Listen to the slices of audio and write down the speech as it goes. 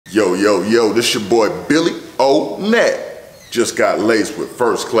Yo, yo, yo, this your boy Billy O. Nat. Just got laced with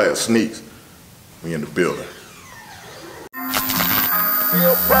first class sneaks. We in the building.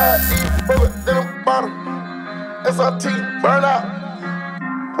 SRT, burn out.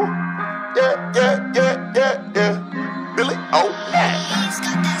 Yeah. Billy O.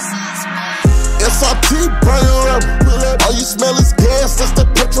 SRT, burn up. All you smell is gas, that's that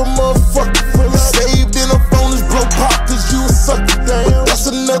petrol motherfucker. Saved in a phone is blow pop, cause you a sucker. But that's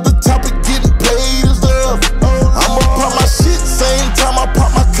another topic, getting paid is the other. I'ma pop my shit, same time I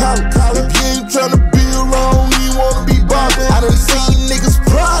pop my collar. If you ain't tryna build wrong, you wanna be bothered. I done seen niggas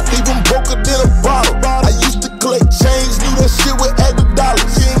pride, even broker than a bottle. I used to collect change, knew that shit would add the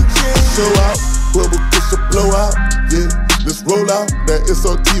dollars. Show out, bubble push a blow out, yeah. Let's roll out, that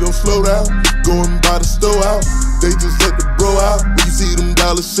SRT don't slow down. Going by the store out, they just let the bro out. When you see them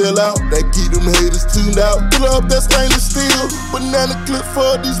dollars shell out, that keep them haters tuned out. Pull up that stainless steel, banana clip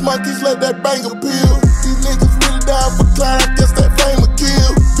for these monkeys, let that banger peel. These niggas really down for clown, I guess that fame will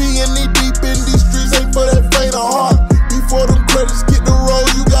kill. Being knee deep in these streets ain't for that faint of heart. Before them credits get the roll,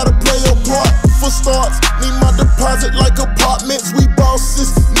 you gotta play your part. For starts, need my deposit like apartments, we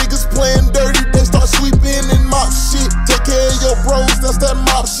bosses. Niggas playing dirty, they start sweeping and mop shit. Take care of your bros, that's that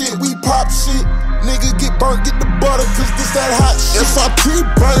mop shit, we pop shit. Nigga get burnt, get the butter, cause this that hot shit. SRT,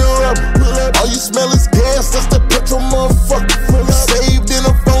 burn up. All you smell is gas, that's that petrol motherfucker. Saved in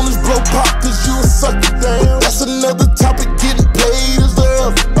a phone is blow pop, cause you a sucker. But that's another topic, getting paid is the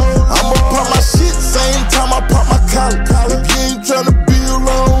other. I'ma pop my shit, same time I pop my collar. If you ain't tryna build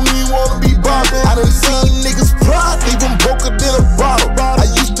wrong, you wanna be bothered. I done seen niggas pride, even broker than a bottle. I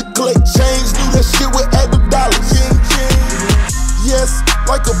used to collect change, knew that shit would add the dollars. Yes,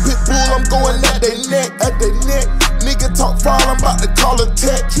 like a pit bull, I'm going at they neck, Nigga talk foul, I'm about to call a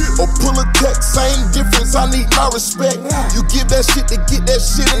tech or pull a text, same difference, I need my respect. You give that shit to get that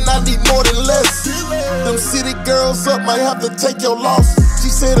shit and I need more than less. Them city girls up, might have to take your loss. She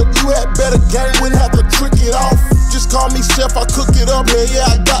said if you had better game, wouldn't have to trick it off. Just call me chef, I cook it up,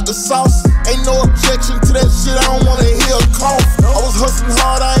 yeah, I got the sauce. Ain't no objection to that shit, I don't wanna hear a cough. I was hustling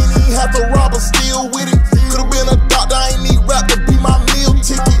hard, I ain't even have to rob or steal with it. Could've been a doctor, I ain't need rap to be my meal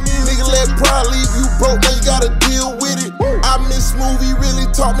ticket. Nigga let pride leave you broke, now you gotta deal with it. I miss movie, really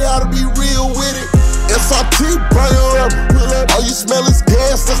taught me how to be real with it. SRT, burn up. All you smell is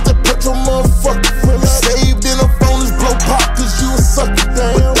gas, that's the